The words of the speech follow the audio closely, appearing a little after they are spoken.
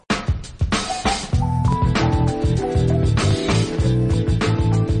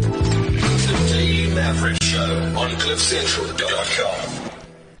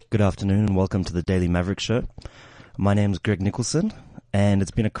Good afternoon and welcome to the Daily Maverick Show. My name's Greg Nicholson and it's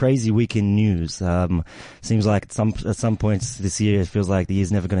been a crazy week in news. Seems like at some points this year it feels like the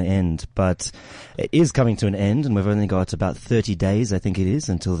year's never going to end, but it is coming to an end and we've only got about 30 days, I think it is,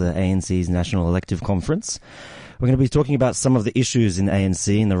 until the ANC's National Elective Conference. We're going to be talking about some of the issues in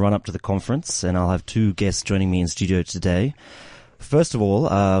ANC in the run-up to the conference, and I'll have two guests joining me in studio today. First of all,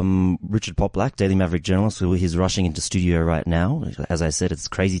 Richard Poplack, Daily Maverick journalist, he's rushing into studio right now. As I said, it's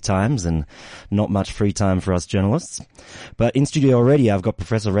crazy times and not much free time for us journalists. But in studio already, I've got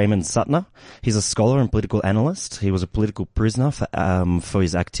Professor Raymond Suttner. He's a scholar and political analyst. He was a political prisoner for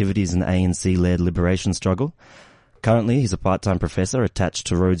his activities in the ANC-led liberation struggle. Currently, he's a part-time professor attached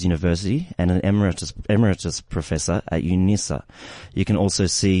to Rhodes University and an emeritus professor at UNISA. You can also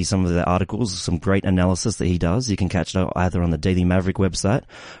see some of the articles, some great analysis that he does. You can catch it either on the Daily Maverick website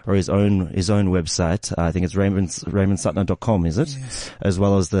or his own website. I think it's RaymondSuttner.com, is it? Yes. As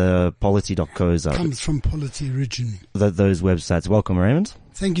well as the Polity.co. Comes from Polity originally. Those websites. Welcome, Raymond.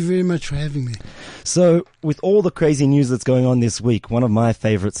 Thank you very much for having me. So, with all the crazy news that's going on this week, one of my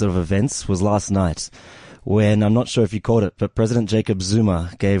favorite sort of events was last night, when, I'm not sure if you caught it, but President Jacob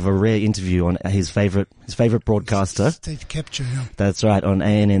Zuma gave a rare interview on his favorite broadcaster. State Capture, yeah. That's right, on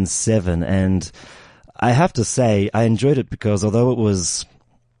ANN7. And I have to say, I enjoyed it because although it was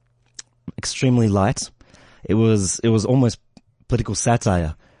extremely light, it was almost political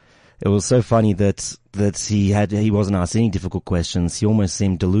satire. It was so funny that he wasn't asked any difficult questions. He almost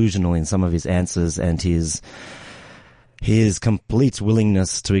seemed delusional in some of his answers and his complete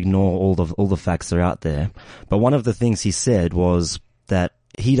willingness to ignore all the facts that are out there. But one of the things he said was that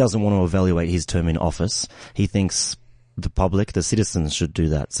he doesn't want to evaluate his term in office. He thinks the public, the citizens, should do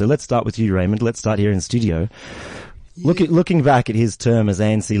that. So let's start with you, Raymond. Let's start here in studio. Yeah. Looking back at his term as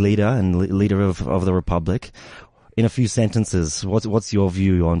ANC leader and leader of the Republic, in a few sentences, what's your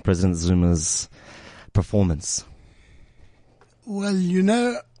view on President Zuma's performance? Well,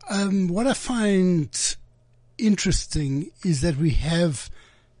 what I find interesting is that we have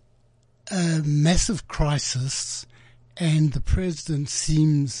a massive crisis and the president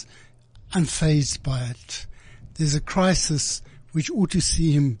seems unfazed by it. There's a crisis which ought to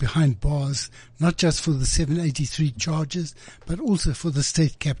see him behind bars, not just for the 783 charges, but also for the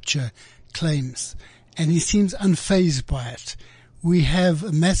state capture claims. And he seems unfazed by it. We have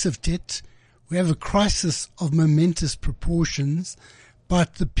a massive debt. We have a crisis of momentous proportions,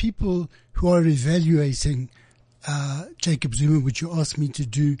 but the people who are evaluating Jacob Zuma, which you asked me to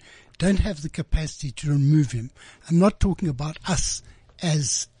do, don't have the capacity to remove him. I'm not talking about us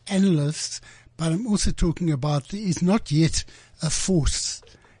as analysts, but I'm also talking about there is not yet a force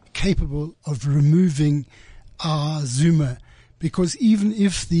capable of removing Zuma, because even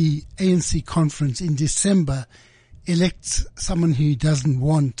if the ANC conference in December elects someone who he doesn't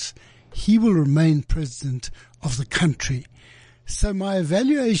want, he will remain president of the country. So my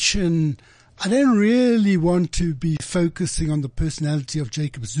evaluation, I don't really want to be focusing on the personality of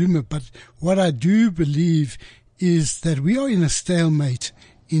Jacob Zuma, but what I do believe is that we are in a stalemate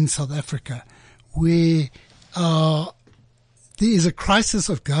in South Africa where there is a crisis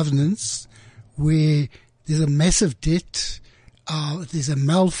of governance, where there's a massive debt, there's a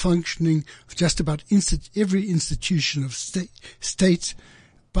malfunctioning of just about every institution of state,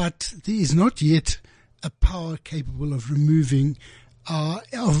 but there is not yet a power capable of removing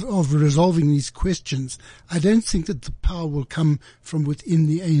of resolving these questions. I don't think that the power will come from within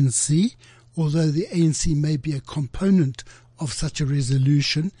the ANC, although the ANC may be a component of such a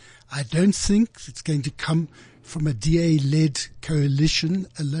resolution. I don't think it's going to come from a DA-led coalition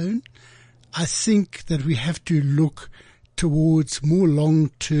alone. I think that we have to look towards more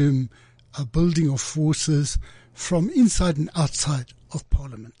long-term building of forces from inside and outside of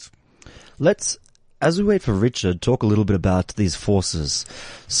Parliament. As we wait for Richard, talk a little bit about these forces.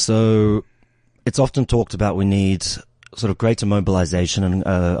 So it's often talked about we need sort of greater mobilization and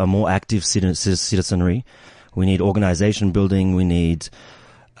a more active citizenry. We need organization building. We need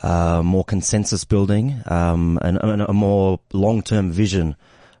more consensus building and a more long-term vision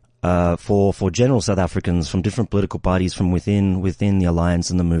for general South Africans from different political parties from within the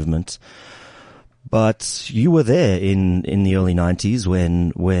alliance and the movement. But you were there in the early 90s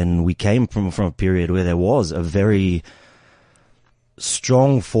when we came from a period where there was a very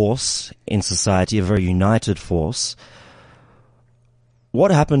strong force in society, a very united force. What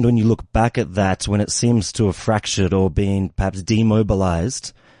happened when you look back at that, when it seems to have fractured or been perhaps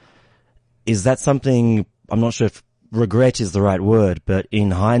demobilized? Is that something, I'm not sure if regret is the right word, but in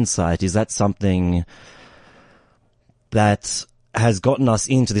hindsight, is that something that has gotten us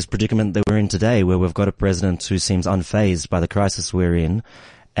into this predicament that we're in today, where we've got a president who seems unfazed by the crisis we're in,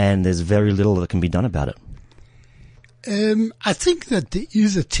 and there's very little that can be done about it. I think that there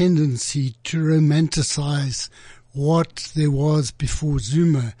is a tendency to romanticize what there was before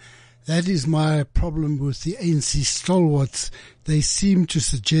Zuma. That is my problem with the ANC stalwarts. They seem to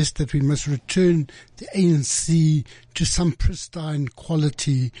suggest that we must return the ANC to some pristine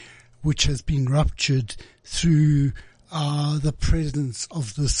quality which has been ruptured through the presence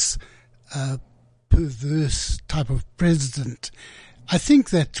of this perverse type of president. I think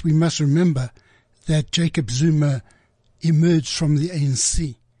that we must remember that Jacob Zuma emerged from the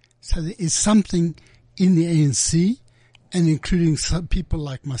ANC. So there is something in the ANC, and including some people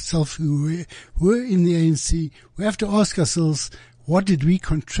like myself who were in the ANC, we have to ask ourselves, what did we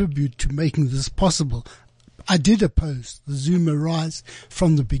contribute to making this possible? I did oppose the Zuma rise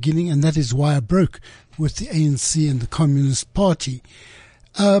from the beginning, and that is why I broke with the ANC and the Communist Party.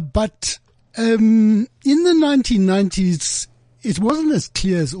 But in the 1990s, it wasn't as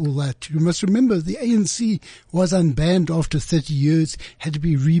clear as all that. You must remember the ANC was unbanned after 30 years, had to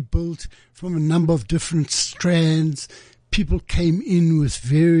be rebuilt from a number of different strands. People came in with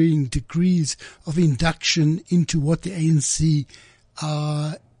varying degrees of induction into what the ANC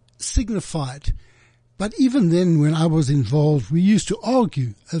signified. But even then, when I was involved, we used to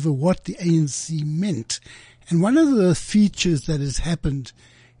argue over what the ANC meant. And one of the features that has happened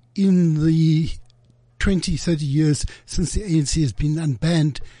in the 20, 30 years since the ANC has been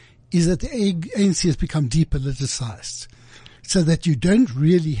unbanned is that the ANC has become depoliticized, so that you don't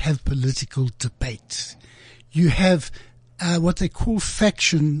really have political debate. You have what they call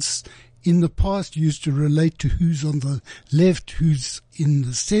factions. In the past used to relate to who's on the left, who's in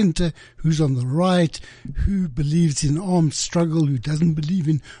the center, who's on the right, who believes in armed struggle, who doesn't believe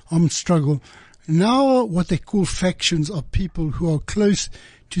in armed struggle. Now what they call factions are people who are close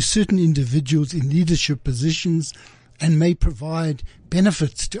to certain individuals in leadership positions and may provide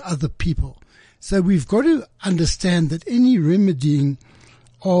benefits to other people. So we've got to understand that any remedying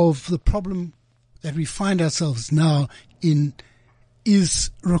of the problem that we find ourselves now in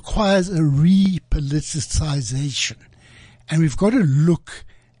requires a repoliticization. And we've got to look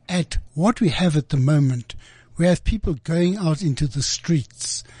at what we have at the moment. We have people going out into the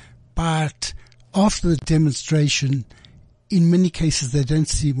streets, but after the demonstration, in many cases, they don't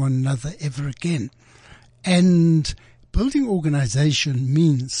see one another ever again. And building organization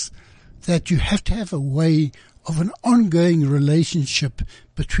means that you have to have a way of an ongoing relationship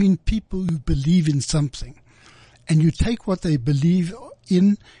between people who believe in something. And you take what they believe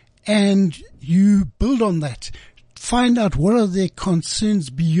in and you build on that. Find out what are their concerns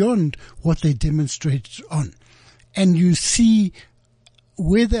beyond what they demonstrated on. And you see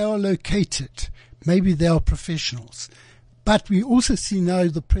where they are located. Maybe they are professionals. But we also see now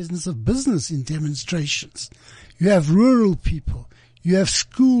the presence of business in demonstrations. You have rural people. You have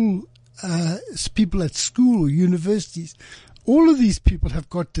people at school or universities. All of these people have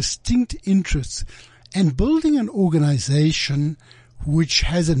got distinct interests. And building an organization which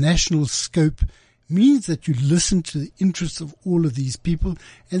has a national scope means that you listen to the interests of all of these people.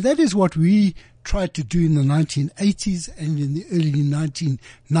 And that is what we tried to do in the 1980s and in the early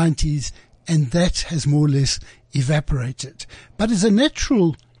 1990s. And that has more or less evaporated. But it's a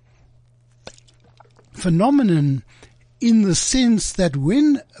natural phenomenon in the sense that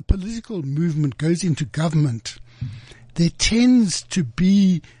when a political movement goes into government, there tends to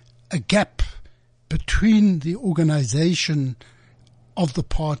be a gap between the organization of the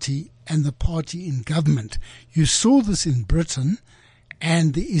party and the party in government. You saw this in Britain,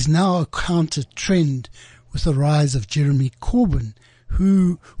 and there is now a counter trend with the rise of Jeremy Corbyn,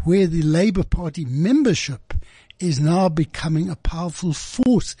 where the Labour Party membership is now becoming a powerful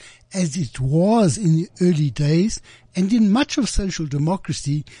force as it was in the early days. And in much of social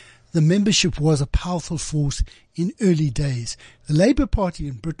democracy, the membership was a powerful force in early days. The Labour Party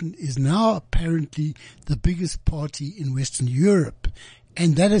in Britain is now apparently the biggest party in Western Europe.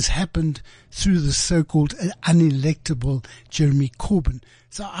 And that has happened through the so-called unelectable Jeremy Corbyn.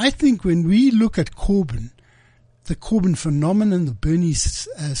 So I think when we look at Corbyn, the Corbyn phenomenon, the Bernie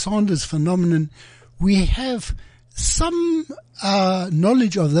Sanders phenomenon, we have some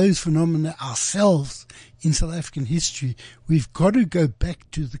knowledge of those phenomena ourselves in South African history. We've got to go back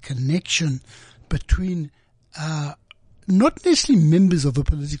to the connection between not necessarily members of a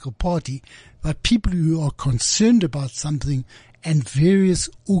political party, but people who are concerned about something and various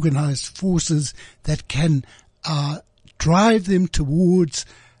organized forces that can drive them towards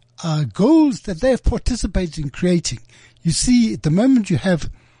goals that they have participated in creating. You see, at the moment you have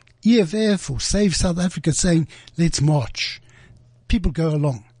EFF or Save South Africa saying, let's march. People go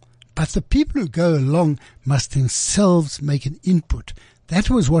along. But the people who go along must themselves make an input. That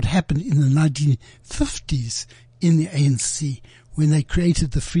was what happened in the 1950s in the ANC when they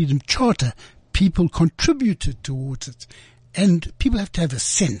created the Freedom Charter. People contributed towards it. And people have to have a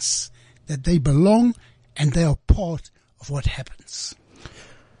sense that they belong and they are part of what happens.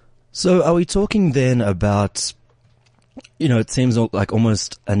 So are we talking then about, it seems like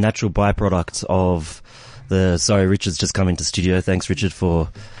almost a natural byproduct of sorry, Richard's just come into studio. Thanks, Richard, for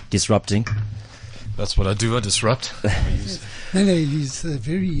disrupting. That's what I do, I disrupt. No, he's a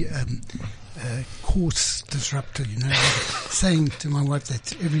very coarse disruptor, saying to my wife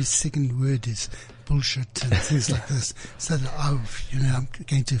that every second word is bullshit and things like this, so that I'm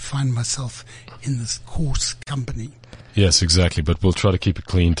going to find myself in this coarse company. Yes, exactly, but we'll try to keep it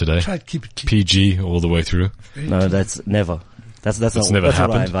clean today. Try to keep it clean. PG all the way through. No, that's never. That's never that's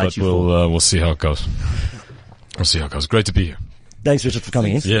happened, what I invite but you for. we'll see how it goes. We'll see how it goes. Great to be here. Thanks, Richard, for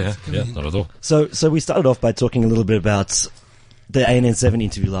coming in. Yeah, not at all. So we started off by talking a little bit about the ANC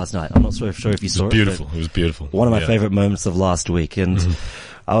interview last night. I'm not sure if you saw it. Beautiful. It was beautiful. One of my favorite moments of last week. And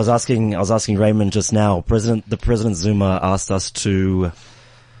I was asking Raymond just now, President Zuma asked us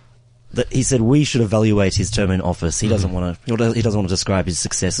he said we should evaluate his term in office. He doesn't want to describe his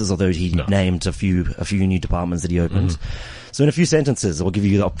successes, although he named a few new departments that he opened. So in a few sentences, I'll give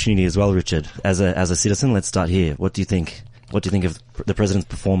you the opportunity as well, Richard. As a citizen, let's start here. What do you think? What do you think of the president's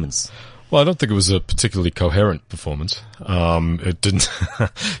performance? Well, I don't think it was a particularly coherent performance. It didn't,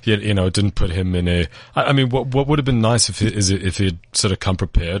 it didn't put him in a. I mean, what would have been nice if he'd sort of come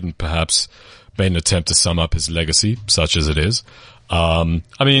prepared and perhaps made an attempt to sum up his legacy, such as it is. I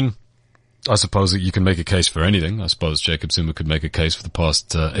mean, I suppose that you can make a case for anything. I suppose Jacob Zuma could make a case for the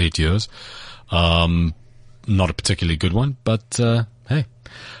past 8 years. Not a particularly good one, but hey.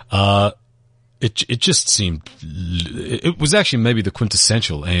 It just seemed, it was actually maybe the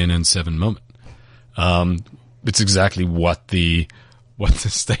quintessential ANN7 moment. It's exactly what the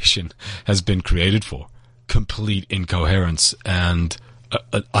station has been created for. Complete incoherence and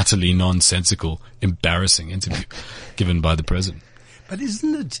an utterly nonsensical, embarrassing interview given by the president. But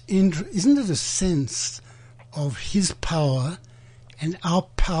isn't it a sense of his power and our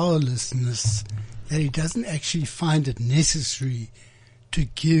powerlessness that he doesn't actually find it necessary to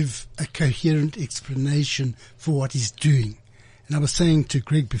give a coherent explanation for what he's doing? And I was saying to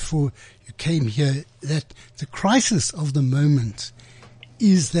Greg before you came here that the crisis of the moment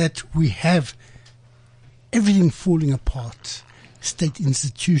is that we have everything falling apart, state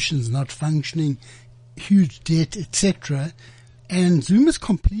institutions not functioning, huge debt, etc. And Zuma's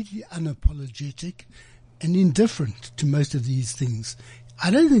completely unapologetic and indifferent to most of these things.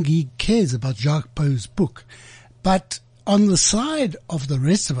 I don't think he cares about Jacques Pauw's book, but on the side of the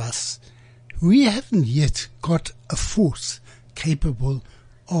rest of us, we haven't yet got a force capable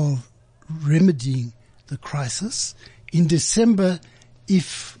of remedying the crisis. In December,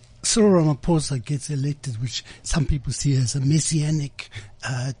 if Cyril Ramaphosa gets elected, which some people see as a messianic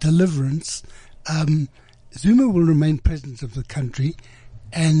deliverance, Zuma will remain president of the country.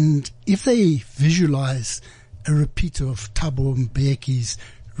 And if they visualize a repeat of Thabo Mbeki's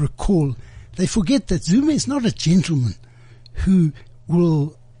recall, they forget that Zuma is not a gentleman who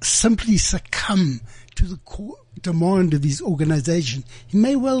will simply succumb to the demand of his organization. He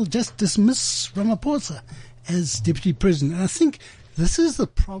may well just dismiss Ramaphosa as deputy president. And I think this is the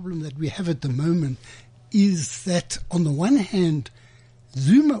problem that we have at the moment, is that on the one hand,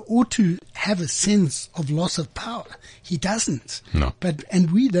 Zuma ought to have a sense of loss of power. He doesn't. No.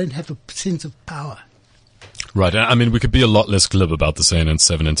 And we don't have a sense of power. Right. I mean, we could be a lot less glib about the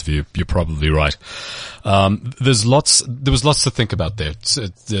ANN7 interview. You're probably right. There was lots to think about there.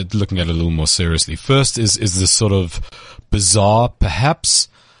 Looking at it a little more seriously. First is this sort of bizarre, perhaps,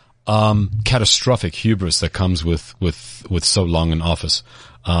 catastrophic hubris that comes with so long in office.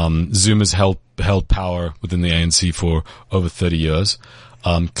 Zuma's held power within the ANC for over 30 years.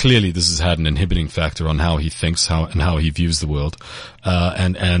 Clearly this has had an inhibiting factor on how he thinks, and how he views the world.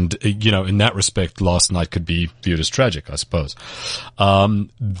 And in that respect, last night could be viewed as tragic, I suppose.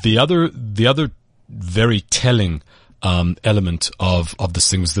 The other very telling, element of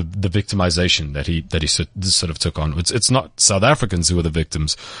this thing was the victimization that he sort of took on. It's not South Africans who are the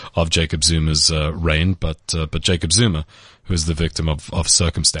victims of Jacob Zuma's reign, but Jacob Zuma, who is the victim of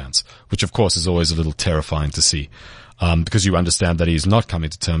circumstance, which of course is always a little terrifying to see. Because you understand that he's not coming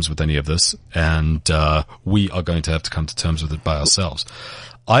to terms with any of this, and we are going to have to come to terms with it by ourselves.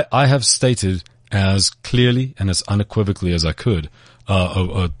 I have stated as clearly and as unequivocally as I could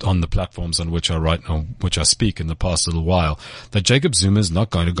on the platforms on which I write, on which I speak in the past little while, that Jacob Zuma is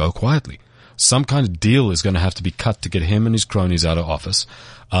not going to go quietly. Some kind of deal is going to have to be cut to get him and his cronies out of office.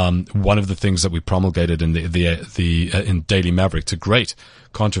 One of the things that we promulgated in in Daily Maverick to great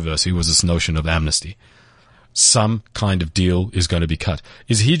controversy was this notion of amnesty. Some kind of deal is going to be cut.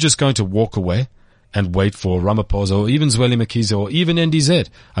 Is he just going to walk away and wait for Ramaphosa or even Zweli Mkhize or even NDZ?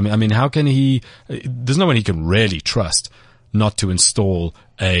 I mean, how can he? There's no one he can really trust not to install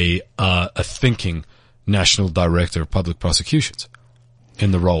a thinking national director of public prosecutions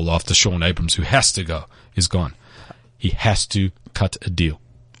in the role after Sean Abrams, who has to go, is gone. He has to cut a deal.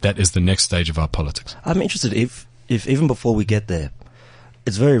 That is the next stage of our politics. I'm interested if even before we get there,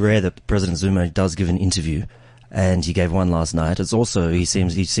 it's very rare that President Zuma does give an interview, and he gave one last night. It's also, he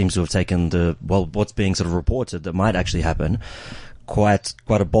seems to have taken what's being sort of reported that might actually happen, quite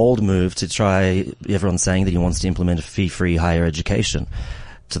a bold move to try. Everyone's saying that he wants to implement a fee-free higher education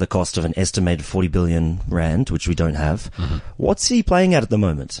to the cost of an estimated 40 billion rand, which we don't have. Mm-hmm. What's he playing at the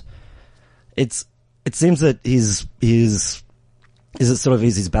moment? It seems that his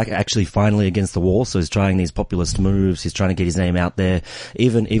back actually finally against the wall, so he's trying these populist moves, he's trying to get his name out there,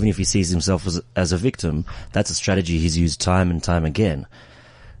 even if he sees himself as a victim. That's a strategy he's used time and time again.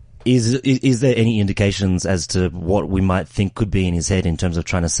 Is there any indications as to what we might think could be in his head in terms of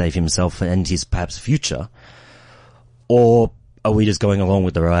trying to save himself and his perhaps future? Or are we just going along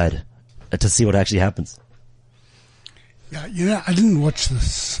with the ride to see what actually happens? Yeah, I didn't watch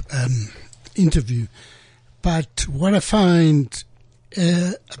this interview, but what I find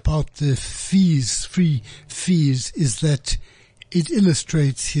about the free fees, is that it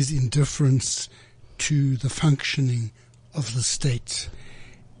illustrates his indifference to the functioning of the state.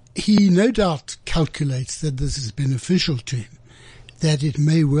 He no doubt calculates that this is beneficial to him, that it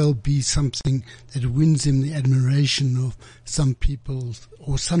may well be something that wins him the admiration of some people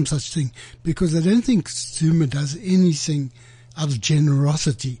or some such thing, because I don't think Zuma does anything out of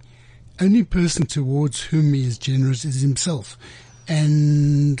generosity. Only person towards whom he is generous is himself.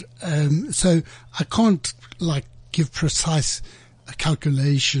 And so I can't give precise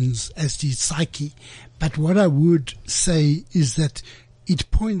calculations as to his psyche, but what I would say is that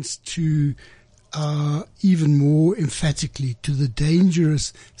it points to even more emphatically to the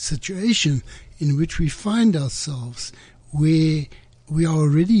dangerous situation in which we find ourselves, where we are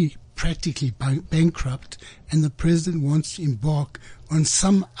already practically bankrupt and the president wants to embark on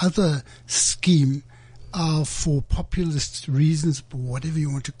some other scheme for populist reasons, or whatever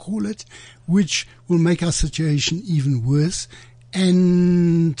you want to call it, which will make our situation even worse.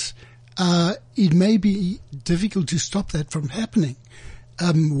 And it may be difficult to stop that from happening.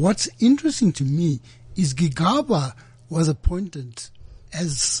 What's interesting to me is Gigaba was appointed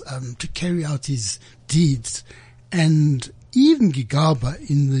as to carry out his deeds, and even Gigaba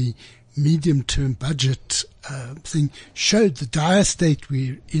in the medium-term budget thing showed the dire state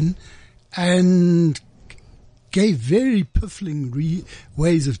we're in and gave very piffling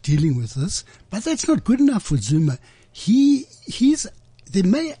ways of dealing with this. But that's not good enough for Zuma. There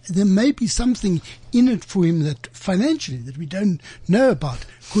may be something in it for him that financially that we don't know about,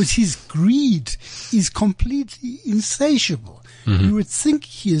 because his greed is completely insatiable. Mm-hmm. You would think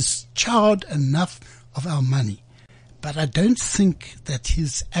he has charred enough of our money, but I don't think that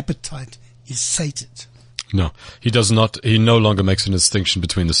his appetite is sated. No, he does not. He no longer makes a distinction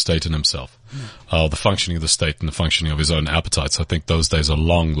between the state and himself. The functioning of the state and the functioning of his own appetites. I think those days are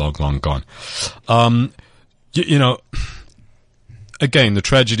long, long, long gone. Again, the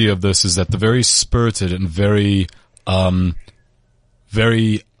tragedy of this is that the very spirited and very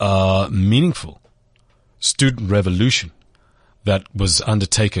meaningful student revolution that was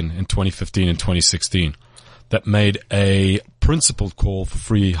undertaken in 2015 and 2016, that made a principled call for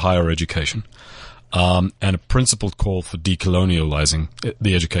free higher education, and a principled call for decolonializing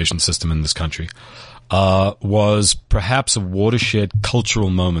the education system in this country, was perhaps a watershed cultural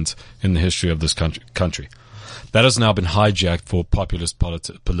moment in the history of this country. That has now been hijacked for populist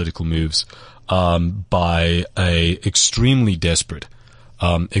political moves by a extremely desperate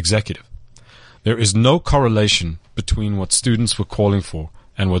executive. There is no correlation between what students were calling for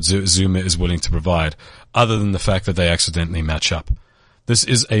and what Zuma is willing to provide, other than the fact that they accidentally match up. This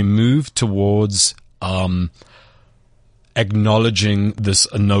is a move towards acknowledging this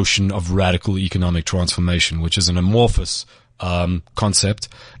notion of radical economic transformation, which is an amorphous concept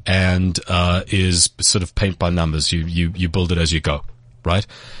and is sort of paint by numbers. You build it as you go, right?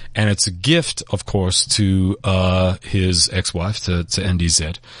 And it's a gift, of course, to his ex-wife, to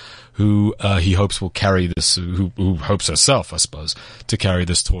NDZ, who he hopes will carry this, who hopes herself, I suppose, to carry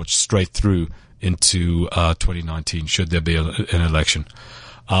this torch straight through into 2019, should there be an election.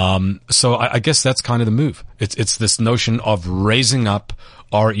 So I guess that's kind of the move. It's this notion of raising up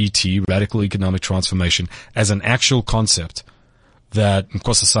RET, Radical Economic Transformation, as an actual concept that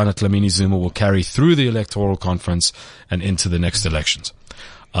Nkosazana Dlamini Zuma will carry through the electoral conference and into the next elections.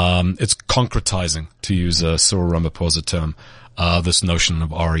 It's concretizing, to use a Cyril Ramaphosa term, this notion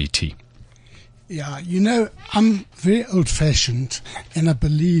of RET. Yeah, I'm very old-fashioned, and I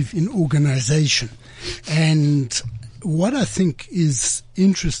believe in organization. And what I think is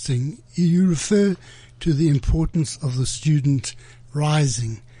interesting, you refer to the importance of the student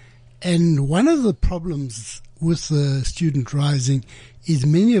rising. And one of the problems with the student rising is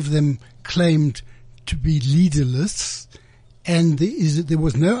many of them claimed to be leaderless, and there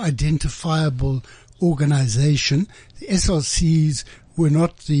was no identifiable organization. The SRCs were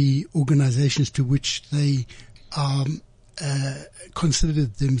not the organizations to which they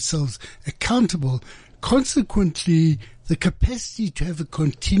considered themselves accountable. Consequently, the capacity to have a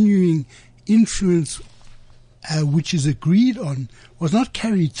continuing influence, which is agreed on, was not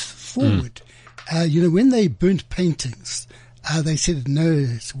carried forward. When they burnt paintings, they said, no,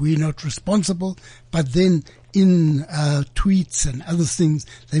 we're not responsible. But then in tweets and other things,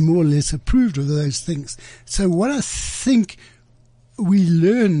 they more or less approved of those things. So what I think we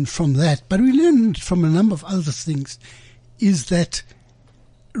learn from that, but we learned from a number of other things, is that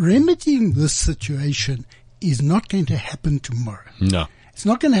remedying this situation is not going to happen tomorrow. No. It's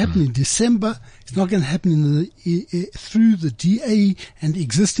not going to happen in December. It's not going to happen through the DA and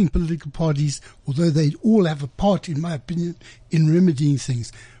existing political parties, although they all have a part, in my opinion, in remedying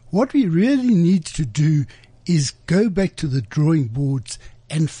things. What we really need to do is go back to the drawing boards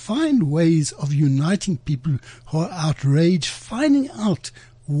and find ways of uniting people who are outraged, finding out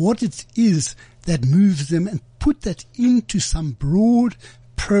what it is that moves them, and put that into some broad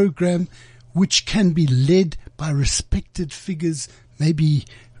program which can be led by respected figures, maybe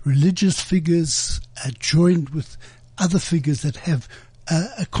religious figures, joined with other figures that have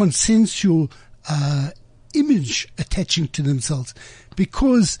a consensual image attaching to themselves.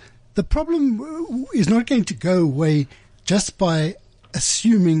 Because the problem is not going to go away just by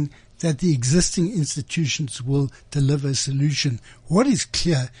assuming that the existing institutions will deliver a solution. What is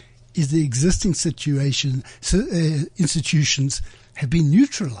clear is the existing institutions have been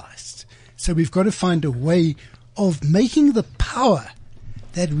neutralized. So we've got to find a way of making the power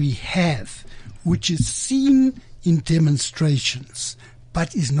that we have, which is seen in demonstrations,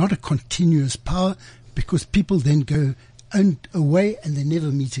 but is not a continuous power, because people then go away and they never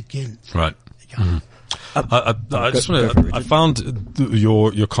meet again. Right. Yeah. Mm-hmm. I found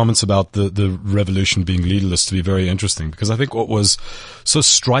your comments about the revolution being leaderless to be very interesting, because I think what was so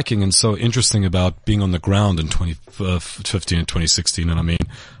striking and so interesting about being on the ground in 2015 and 2016, and I mean,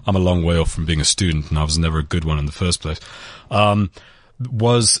 I'm a long way off from being a student, and I was never a good one in the first place,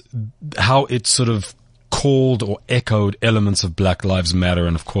 was how it sort of called or echoed elements of Black Lives Matter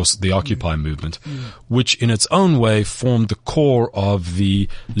and, of course, the Occupy movement, which in its own way formed the core of the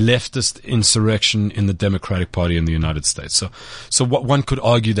leftist insurrection in the Democratic Party in the United States. So what one could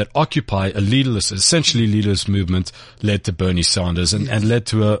argue that Occupy, essentially leaderless movement, led to Bernie Sanders and led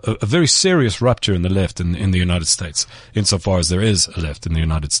to a very serious rupture in the left in the United States, insofar as there is a left in the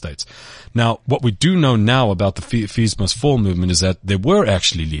United States. Now, what we do know now about the Fees Must Fall movement is that there were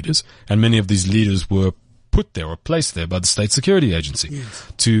actually leaders, and many of these leaders were put there or placed there by the State Security Agency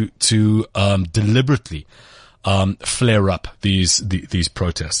to deliberately flare up these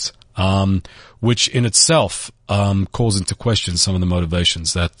protests, which in itself calls into question some of the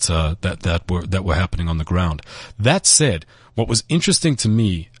motivations that were happening on the ground. That said, what was interesting to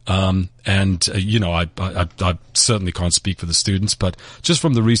me, I certainly can't speak for the students, but just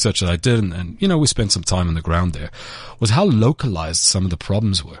from the research that I did, and we spent some time on the ground there, was how localized some of the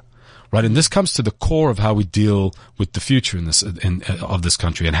problems were. Right, and this comes to the core of how we deal with the future of this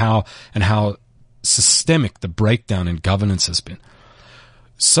country, and how systemic the breakdown in governance has been.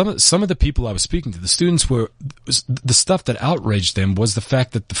 Some of the people I was speaking to, the students, the stuff that outraged them was the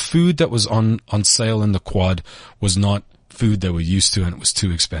fact that the food that was on sale in the Quad was not food they were used to, and it was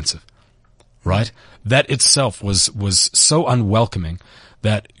too expensive. Right, that itself was so unwelcoming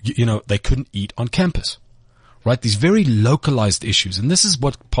that they couldn't eat on campus. Right? These very localized issues. And this is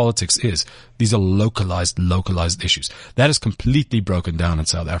what politics is. These are localized issues. That is completely broken down in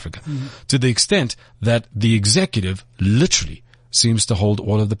South Africa to the extent that the executive literally seems to hold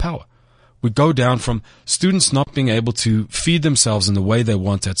all of the power. We go down from students not being able to feed themselves in the way they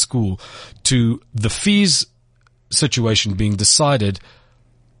want at school to the fees situation being decided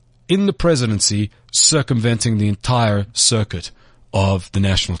in the presidency, circumventing the entire circuit of the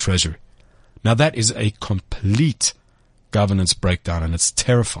National Treasury. Now that is a complete governance breakdown, and it's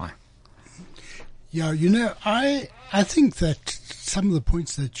terrifying. Yeah, I think that some of the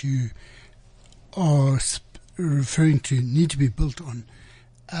points that you are referring to need to be built on.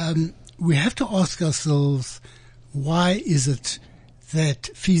 We have to ask ourselves, why is it that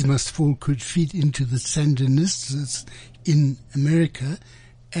Fees Must Fall could feed into the Sandinistas in America,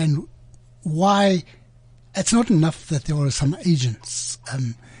 and why it's not enough that there are some agents.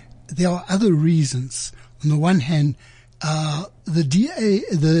 There are other reasons. On the one hand,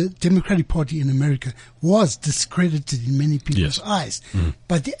 the Democratic Party in America was discredited in many people's eyes.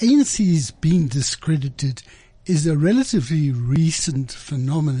 But the ANC's being discredited is a relatively recent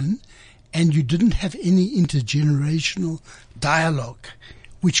phenomenon, and you didn't have any intergenerational dialogue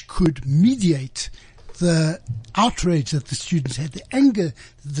which could mediate the outrage that the students had, the anger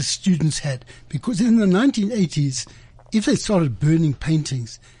that the students had. Because in the 1980s, if they started burning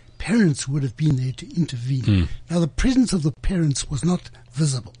paintings, parents would have been there to intervene. Now, the presence of the parents was not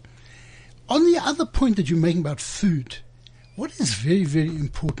visible. On the other point that you're making about food, what is very, very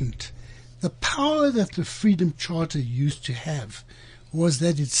important, the power that the Freedom Charter used to have was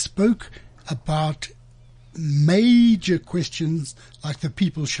that it spoke about major questions like the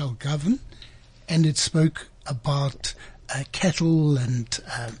people shall govern, and it spoke about cattle and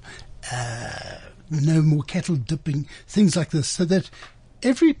no more cattle dipping, things like this, so that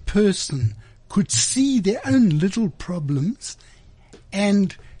every person could see their own little problems,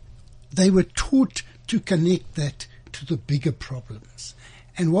 and they were taught to connect that to the bigger problems.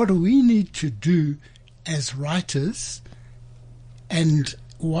 And what we need to do as writers, and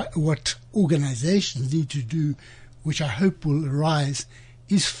what organizations need to do, which I hope will arise,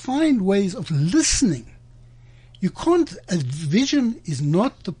 is find ways of listening. A vision is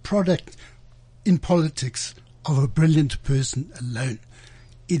not the product in politics of a brilliant person alone.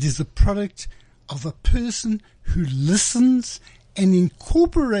 It is the product of a person who listens and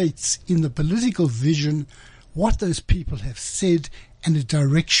incorporates in the political vision what those people have said and a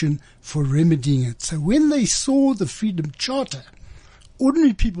direction for remedying it. So when they saw the Freedom Charter,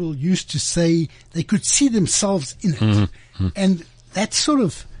 ordinary people used to say they could see themselves in it. And that's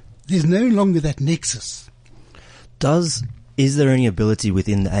there's no longer that nexus. Is there any ability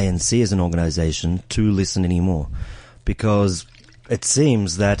within the ANC as an organization to listen anymore? Because it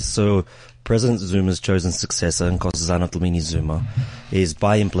seems that President Zuma's chosen successor, Nkosazana Dlamini Zuma, is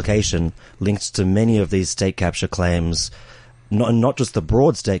by implication linked to many of these state capture claims, not just the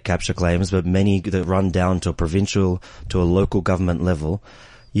broad state capture claims, but many that run down to a provincial, to a local government level.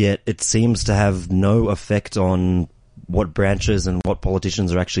 Yet it seems to have no effect on what branches and what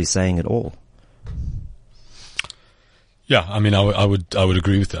politicians are actually saying at all. Yeah, I mean, I would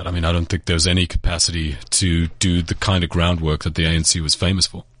agree with that. I mean, I don't think there's any capacity to do the kind of groundwork that the ANC was famous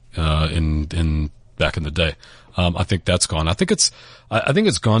for in back in the day. I think that's gone. I think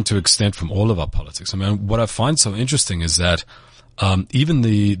it's gone to extent from all of our politics. I mean, what I find so interesting is that even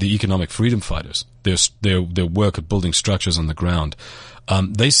the economic freedom fighters, their work at building structures on the ground,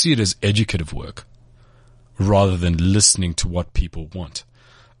 they see it as educative work rather than listening to what people want.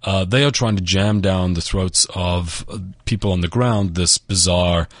 They are trying to jam down the throats of people on the ground this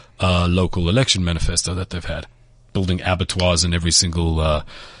bizarre local election manifesto that they've had, building abattoirs in every single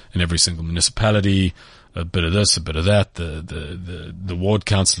municipality, a bit of this, a bit of that. The ward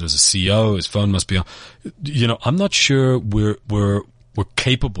councillor is a CEO. His phone must be on. I'm not sure we're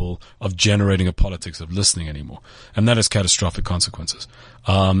capable of generating a politics of listening anymore, and that has catastrophic consequences.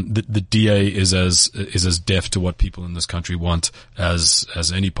 The DA is as deaf to what people in this country want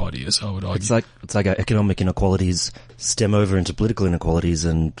as any party is, I would argue. It's like economic inequalities stem over into political inequalities,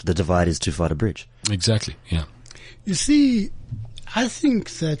 and the divide is too far to bridge. Exactly. Yeah. You see, I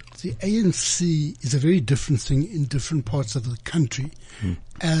think that the ANC is a very different thing in different parts of the country.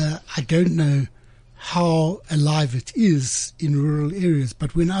 I don't know how alive it is in rural areas,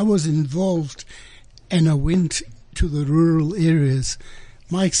 but when I was involved and I went to the rural areas,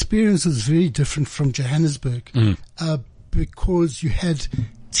 my experience was very different from Johannesburg, because you had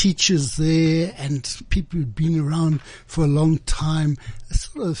teachers there and people who'd been around for a long time, a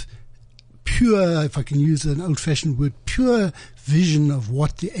sort of pure, if I can use an old-fashioned word, pure vision of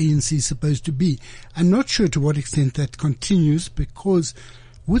what the ANC is supposed to be. I'm not sure to what extent that continues, because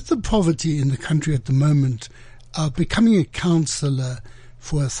with the poverty in the country at the moment, becoming a councillor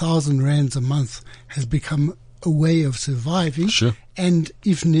for 1,000 rands a month has become a way of surviving. Sure. And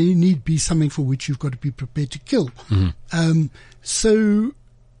if need be, something for which you've got to be prepared to kill. So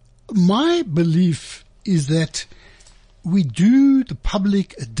my belief is that we do the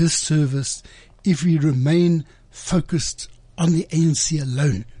public a disservice if we remain focused on the ANC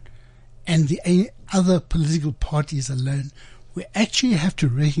alone and the other political parties alone. We actually have to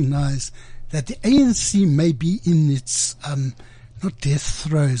recognize that the ANC may be in its, not death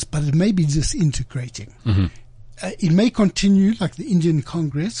throes, but it may be disintegrating. Mm-hmm. It may continue like the Indian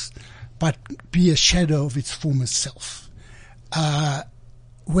Congress, but be a shadow of its former self.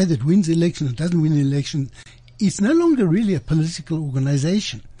 Whether it wins the election or doesn't win the election, it's no longer really a political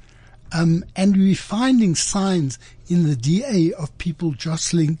organization. And we're finding signs in the DA of people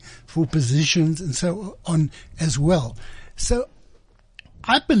jostling for positions and so on as well. So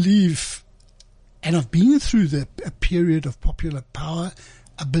I believe, and I've been through a period of popular power,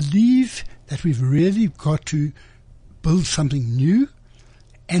 I believe that we've really got to build something new.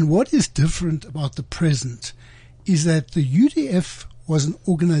 And what is different about the present is that the UDF was an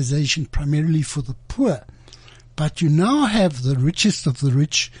organization primarily for the poor. But you now have the richest of the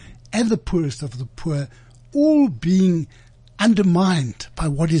rich and the poorest of the poor all being undermined by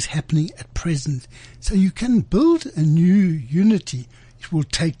what is happening at present. So you can build a new unity. It will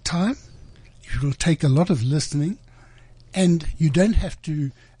take time. It will take a lot of listening. And you don't have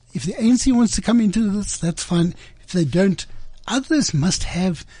to, if the ANC wants to come into this, that's fine. If they don't, others must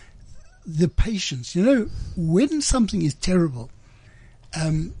have the patience. You know, when something is terrible,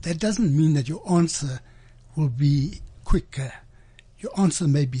 that doesn't mean that your answer will be quicker. Your answer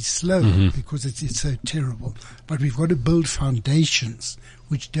may be slower because it's so terrible. But we've got to build foundations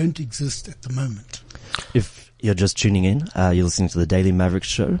which don't exist at the moment. If you're just tuning in, you're listening to the Daily Maverick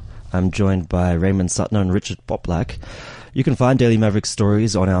Show. I'm joined by Raymond Sutner and Richard Poplack. You can find Daily Maverick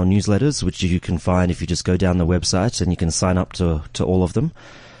stories on our newsletters, which you can find if you just go down the website and you can sign up to all of them.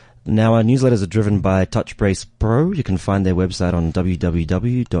 Now, our newsletters are driven by TouchBrace Pro. You can find their website on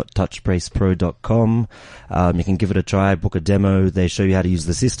www.touchbracepro.com. You can give it a try, book a demo. They show you how to use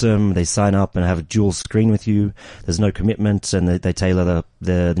the system. They sign up and have a dual screen with you. There's no commitment, and they tailor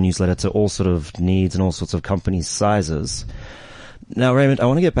the newsletter to all sort of needs and all sorts of company sizes. Now, Raymond, I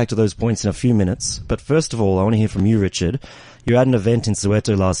want to get back to those points in a few minutes, but first of all, I want to hear from you, Richard. You had an event in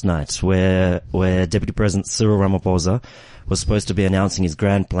Soweto last night where Deputy President Cyril Ramaphosa was supposed to be announcing his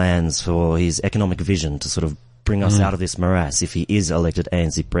grand plans for his economic vision to sort of bring us out of this morass if he is elected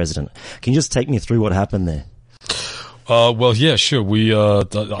ANC president. Can you just take me through what happened there? Well, yeah, sure.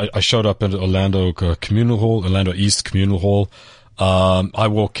 I showed up at Orlando East Communal Hall. I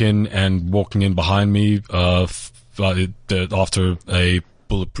walk in, and walking in behind me, after a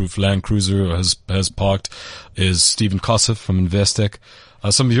bulletproof Land Cruiser has parked, is Stephen Kossoff from Investec.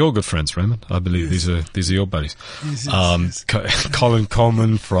 Some of your good friends, Raymond. I believe these are your buddies. Yes. Colin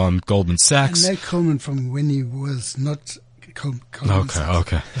Coleman from Goldman Sachs. I know Coleman from when he was not Coleman.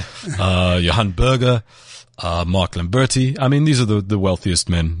 Okay. Johan Berger, Mark Lamberti. I mean, these are the wealthiest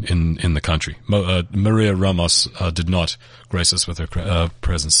men in the country. Maria Ramos did not grace us with her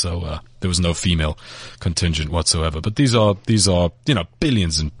presence, so there was no female contingent whatsoever. But these are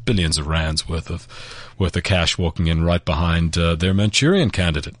billions and billions of rands worth of cash walking in right behind their Manchurian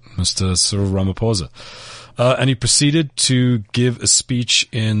candidate, Mr. Cyril Ramaphosa. And he proceeded to give a speech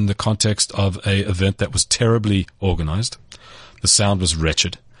in the context of a event that was terribly organized. The sound was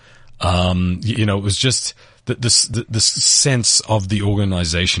wretched. It was just the sense of the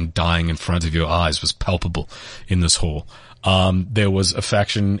organization dying in front of your eyes was palpable in this hall. There was a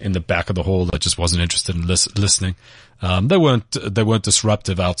faction in the back of the hall that just wasn't interested in listening. They weren't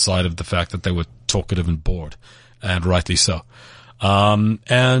disruptive outside of the fact that they were talkative and bored, and rightly so. And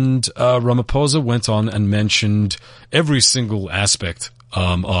Ramaphosa went on and mentioned every single aspect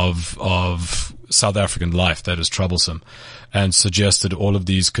of South African life that is troublesome, and suggested all of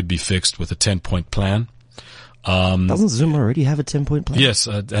these could be fixed with a 10-point plan. Doesn't Zuma already have a 10-point plan? Yes,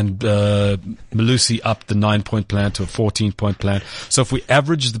 and Malusi upped the 9-point plan to a 14-point plan. So if we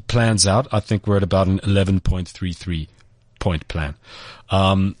average the plans out, I think we're at about an 11.33 point plan.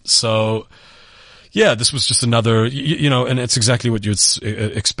 So yeah, this was just another, and it's exactly what you'd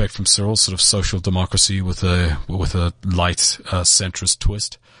expect from Cyril, sort of social democracy with a light centrist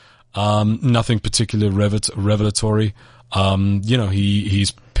twist. Nothing particularly revelatory.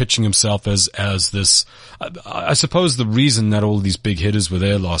 He's pitching himself as this. I suppose the reason that all these big hitters were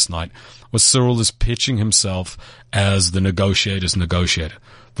there last night was Cyril is pitching himself as the negotiator's negotiator.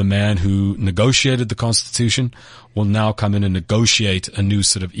 The man who negotiated the Constitution will now come in and negotiate a new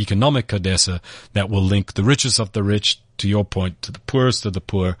sort of economic codessa that will link the richest of the rich, to your point, to the poorest of the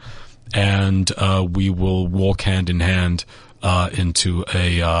poor, and we will walk hand in hand into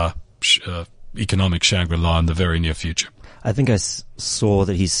a economic Shangri-La in the very near future. I think I saw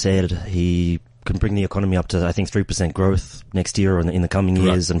that he said he can bring the economy up to, I think, 3% growth next year or in the coming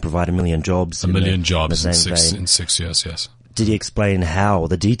years, and provide 1 million jobs. 1 million jobs in 6 years, yes. Did he explain how,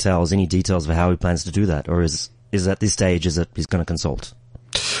 any details of how he plans to do that? Or is at this stage, is it he's going to consult?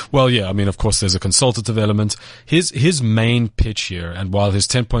 Well, yeah, I mean, of course, there's a consultative element. His main pitch here, and while his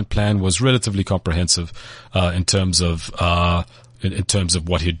 10-point plan was relatively comprehensive, in terms of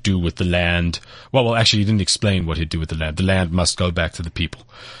what he'd do with the land. Well, actually, he didn't explain what he'd do with the land. The land must go back to the people.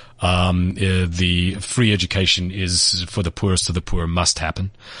 The free education is for the poorest of the poor must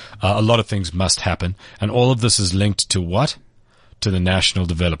happen. A lot of things must happen. And all of this is linked to what? To the National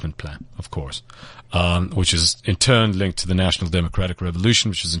Development Plan, of course. Which is in turn linked to the National Democratic Revolution,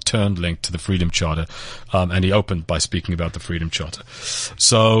 which is in turn linked to the Freedom Charter. And he opened by speaking about the Freedom Charter.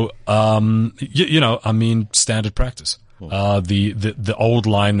 So, standard practice. The old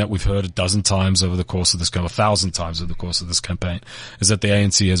line that we've heard 1,000 times over the course of this 1,000 times over the course of this campaign is that the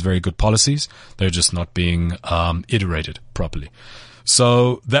ANC has very good policies. They're just not being, iterated properly.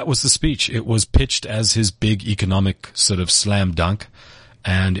 So that was the speech. It was pitched as his big economic sort of slam dunk,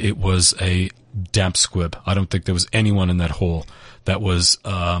 and it was a damp squib. I don't think there was anyone in that hall that was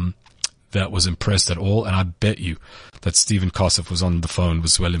impressed at all. And I bet you that Stephen Kossef was on the phone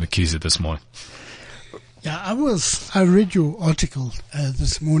with Zweli Mkhize this morning. Yeah, I read your article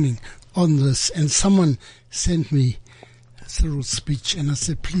this morning on this, and someone sent me Cyril's speech, and I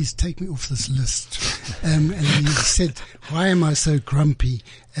said, please take me off this list. And he said, why am I so grumpy?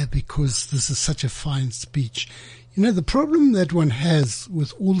 Because this is such a fine speech. You know, the problem that one has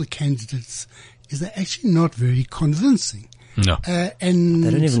with all the candidates is they're actually not very convincing. No. And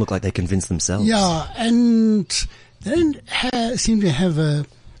they don't even look like they convince themselves. Yeah, and they don't seem to have a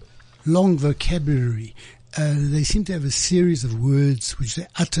long vocabulary. They seem to have a series of words which they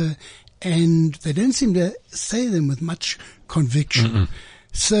utter, and they don't seem to say them with much conviction. Mm-mm.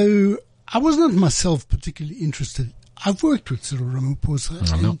 So I was not myself particularly interested. I've worked with Cyril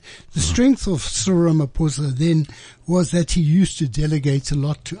Ramaphosa, and the strength of Cyril Ramaphosa then was that he used to delegate a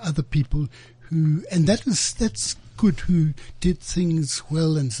lot to other people that's good, who did things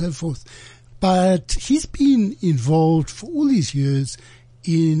well and so forth. But he's been involved for all these years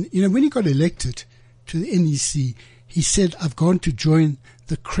in, when he got elected to the NEC, he said, I've gone to join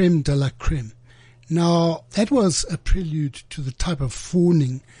the creme de la creme. Now, that was a prelude to the type of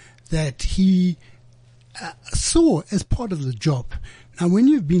fawning that he saw as part of the job. Now, when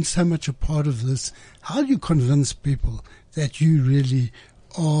you've been so much a part of this, how do you convince people that you really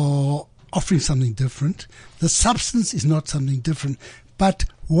are offering something different? The substance is not something different. But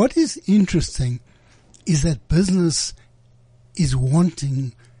what is interesting is that business is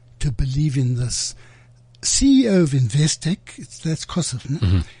wanting to believe in this. CEO of Investec, that's Kossef,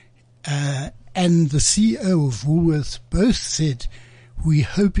 and the CEO of Woolworths both said, we're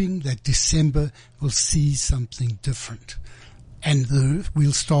hoping that December will see something different and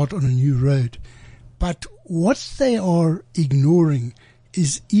we'll start on a new road. But what they are ignoring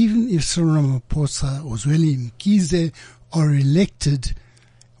is, even if Cyril Ramaphosa or Zweli Mkhize are elected,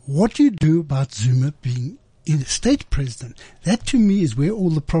 what do you do about Zuma being in state president? That to me is where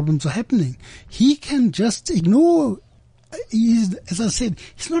all the problems are happening. He can just ignore. As I said,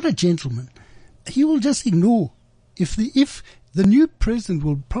 he's not a gentleman. He will just ignore. If the new president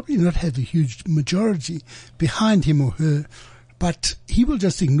will probably not have a huge majority behind him or her, but he will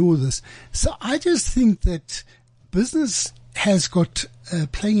just ignore this. So I just think that business has got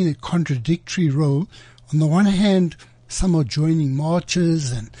playing in a contradictory role. On the one hand, some are joining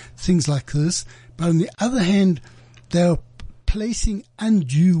marches and things like this, but on the other hand, they're placing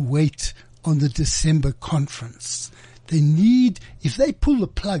undue weight on the December conference. They need, if they pull the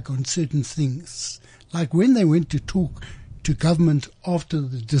plug on certain things, like when they went to talk to government after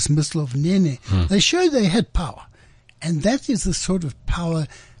the dismissal of Nene, they showed they had power. And that is the sort of power,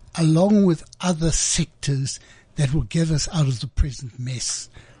 along with other sectors, that will get us out of the present mess.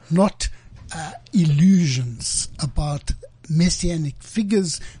 Not illusions about messianic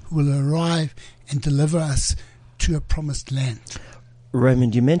figures who will arrive and deliver us to a promised land.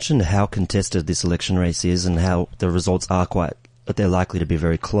 Raymond, you mentioned how contested this election race is and how the results are they're likely to be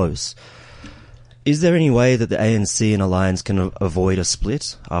very close. Is there any way that the ANC and Alliance can avoid a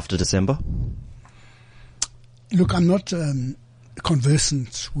split after December? Look, I'm not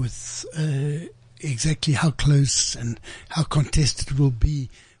conversant with exactly how close and how contested it will be.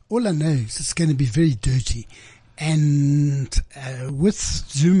 All I know is it's going to be very dirty. And with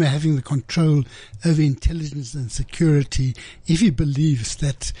Zuma having the control over intelligence and security, if he believes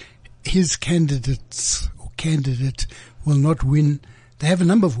that his candidate will not win, they have a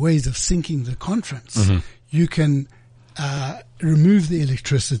number of ways of sinking the conference. Mm-hmm. You can remove the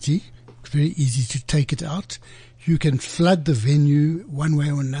electricity. It's very easy to take it out. You can flood the venue one way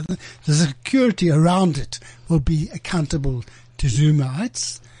or another. The security around it will be accountable to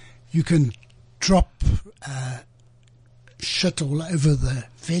Zumaites. You can drop shit all over the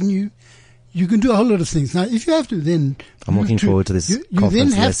venue. You can do a whole lot of things. Now, if you have to then... I'm looking forward to this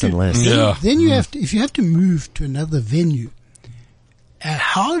conference less and less. Then you have to, if you have to move to another venue,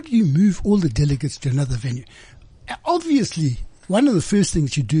 how do you move all the delegates to another venue? Obviously, one of the first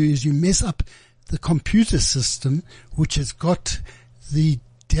things you do is you mess up the computer system, which has got the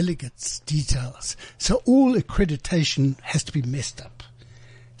delegates' details. So all accreditation has to be messed up.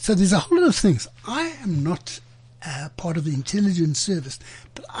 So there's a whole lot of things. I am not part of the intelligence service,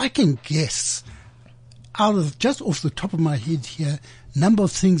 but I can guess out of just off the top of my head here, number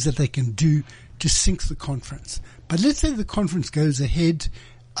of things that they can do to sink the conference. But let's say the conference goes ahead,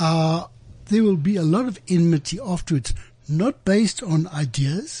 there will be a lot of enmity afterwards, not based on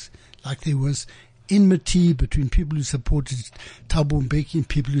ideas, like there was enmity between people who supported Thabo Mbeki and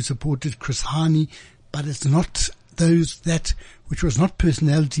people who supported Chris Hani, but it's not that which was not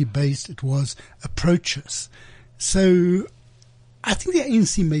personality based, it was approaches. So I think the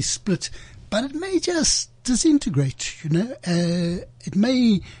ANC may split, but it may just disintegrate, it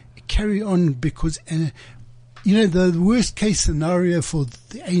may carry on because, the worst case scenario for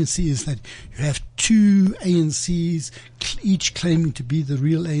the ANC is that you have two ANCs, each claiming to be the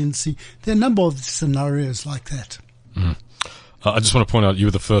real ANC. There are a number of scenarios like that. Mm. I just want to point out you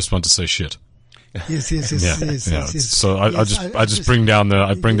were the first one to say shit. Yes. So I just bring down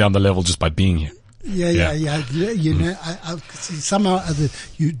the level just by being here. Yeah. I somehow or other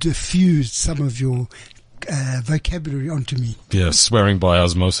you diffused some of your vocabulary onto me. Yeah, swearing by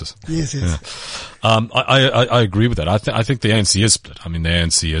osmosis. Yes. Yeah. I agree with that. I think the ANC is split. I mean, the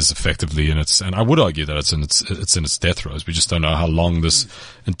ANC is effectively and I would argue that it's in its death throes. We just don't know how long this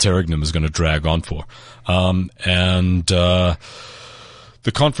interregnum is going to drag on for.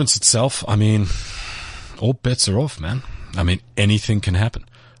 The conference itself, I mean, all bets are off, man. I mean, anything can happen.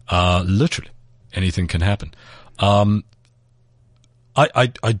 Literally, anything can happen.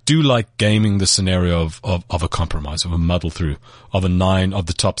 I do like gaming the scenario of a compromise, of a muddle through, of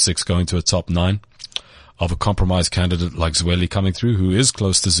the top 6 going to a top 9, of a compromise candidate like Zweli coming through, who is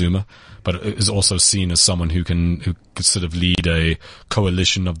close to Zuma, but is also seen as someone who could sort of lead a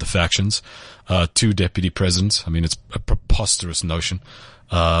coalition of the factions, 2 deputy presidents. I mean, it's a preposterous notion,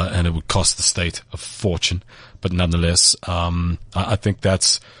 and it would cost the state a fortune, but nonetheless, I think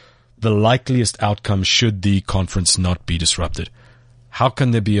that's the likeliest outcome should the conference not be disrupted. How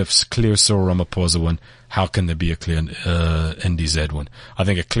can there be a clear Cyril Ramaphosa one? How can there be a clear NDZ one? I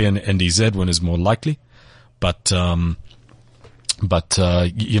think a clear NDZ one is more likely, but some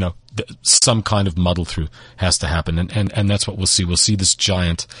kind of muddle through has to happen, and that's what we'll see. We'll see this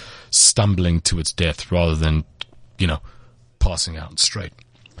giant stumbling to its death rather than, passing out straight.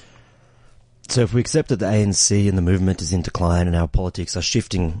 So if we accept that the ANC and the movement is in decline and our politics are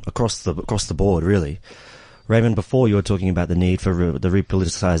shifting across the board, really. Raymond, before you were talking about the need for the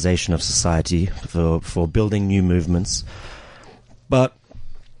repoliticization of society, for building new movements. But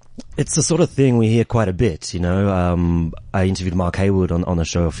it's the sort of thing we hear quite a bit, I interviewed Mark Haywood on the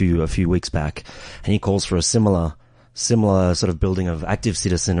show a few weeks back, and he calls for a similar sort of building of active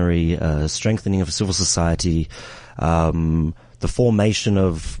citizenry, strengthening of civil society, the formation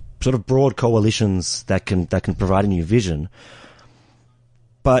of sort of broad coalitions that can provide a new vision.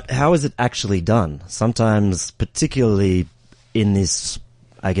 But how is it actually done? Sometimes, particularly in this,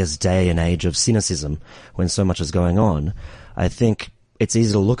 I guess, day and age of cynicism, when so much is going on, I think it's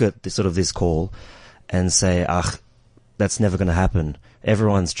easy to look at this call and say, that's never going to happen.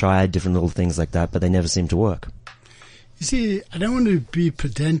 Everyone's tried different little things like that, but they never seem to work. You see, I don't want to be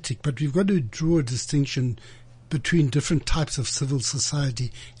pedantic, but we've got to draw a distinction between different types of civil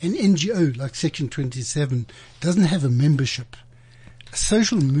society. An NGO, like Section 27, doesn't have a membership. A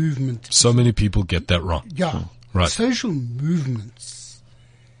social movement. So many people get that wrong. Yeah. Right. Social movements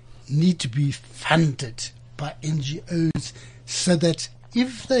need to be funded by NGOs so that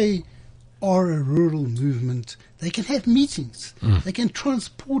if they are a rural movement, they can have meetings. They can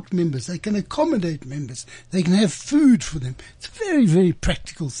transport members. They can accommodate members. They can have food for them. It's very, very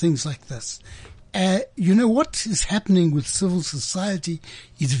practical things like this. What is happening with civil society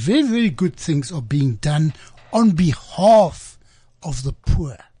is very, very good things are being done on behalf of the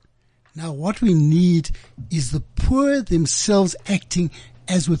poor. Now, what we need is the poor themselves acting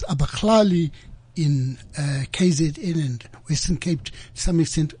as with Abaklali in KZN and Western Cape to some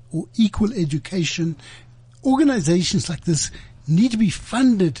extent, or equal education. Organizations like this need to be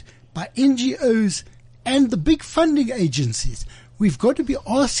funded by NGOs and the big funding agencies. We've got to be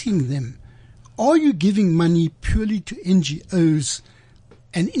asking them, are you giving money purely to NGOs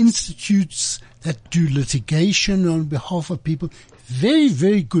and institutes that do litigation on behalf of people? Very,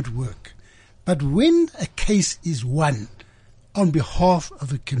 very good work. But when a case is won on behalf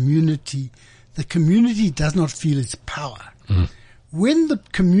of a community, the community does not feel its power. Mm. When the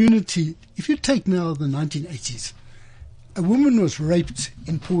community, if you take now the 1980s, a woman was raped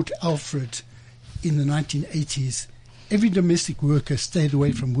in Port Alfred in the 1980s. Every domestic worker stayed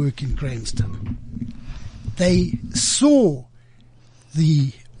away from work in Grahamstown. They saw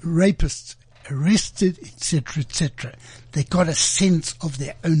the rapist arrested, etc., etc. They got a sense of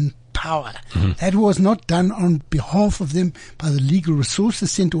their own power. Mm-hmm. That was not done on behalf of them by the Legal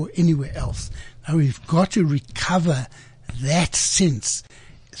Resources Centre or anywhere else. Now we've got to recover that sense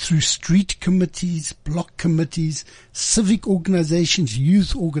through street committees, block committees, civic organizations,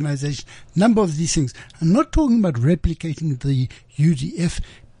 youth organizations, number of these things. I'm not talking about replicating the UDF,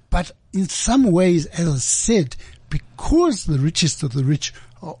 but in some ways, as I said, because the richest of the rich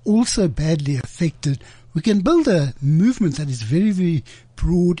are also badly affected, we can build a movement that is very, very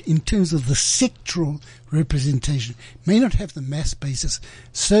broad in terms of the sectoral representation. It may not have the mass basis.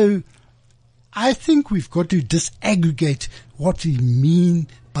 So I think we've got to disaggregate what we mean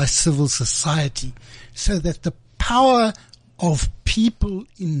by civil society so that the power of people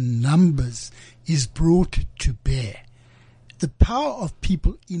in numbers is brought to bear. The power of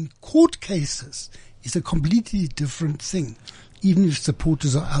people in court cases is a completely different thing, even if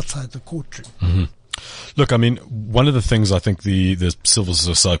supporters are outside the courtroom. Mm-hmm. Look, I mean, one of the things I think the civil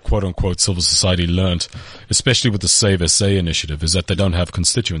society, quote unquote, civil society learned, especially with the Save SA initiative, is that they don't have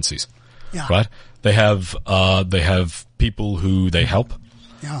constituencies. Yeah. Right? They have people who they help.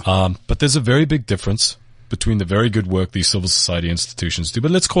 Yeah. But there's a very big difference between the very good work these civil society institutions do. But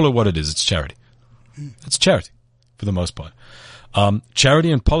let's call it what it is. It's charity. It's charity for the most part.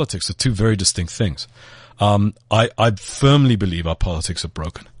 Charity and politics are two very distinct things. I firmly believe our politics are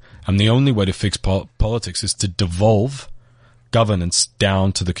broken. And the only way to fix politics is to devolve governance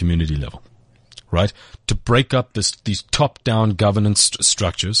down to the community level. Right? To break up these top-down governance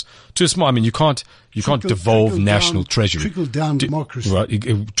structures to a small, I mean, you can't devolve national treasury. Trickle down democracy.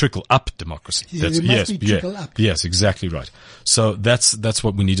 Right? Trickle up democracy. Trickle up. Yes, exactly right. So that's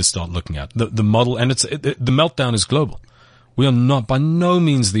what we need to start looking at. The model, and the meltdown is global. We are not by no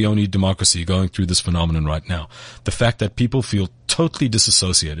means the only democracy going through this phenomenon right now. The fact that people feel totally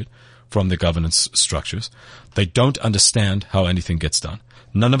disassociated from the governance structures. They don't understand how anything gets done.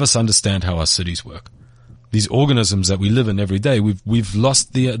 None of us understand how our cities work. These organisms that we live in every day, we've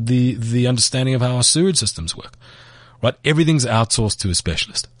lost the understanding of how our sewage systems work. Right? Everything's outsourced to a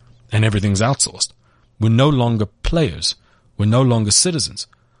specialist. And everything's outsourced. We're no longer players. We're no longer citizens.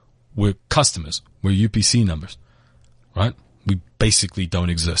 We're customers. We're UPC numbers. Right? We basically don't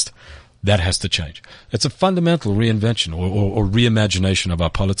exist. That has to change. It's a fundamental reinvention or reimagination of our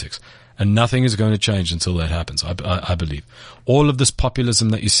politics. And nothing is going to change until that happens, I believe. All of this populism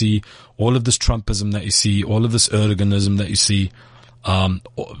that you see, all of this Trumpism that you see, all of this Erdoganism that you see,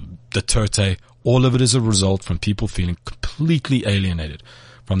 Duterte, all of it is a result from people feeling completely alienated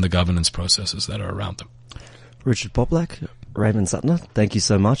from the governance processes that are around them. Richard Poplak, Raymond Sutner, thank you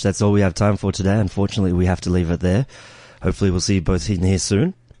so much. That's all we have time for today. Unfortunately, we have to leave it there. Hopefully we'll see you both in here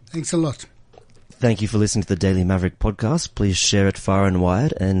soon. Thanks a lot. Thank you for listening to the Daily Maverick podcast. Please share it far and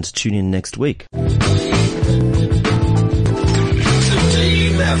wide and tune in next week. The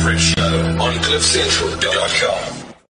Daily Maverick Show on CliffCentral.com.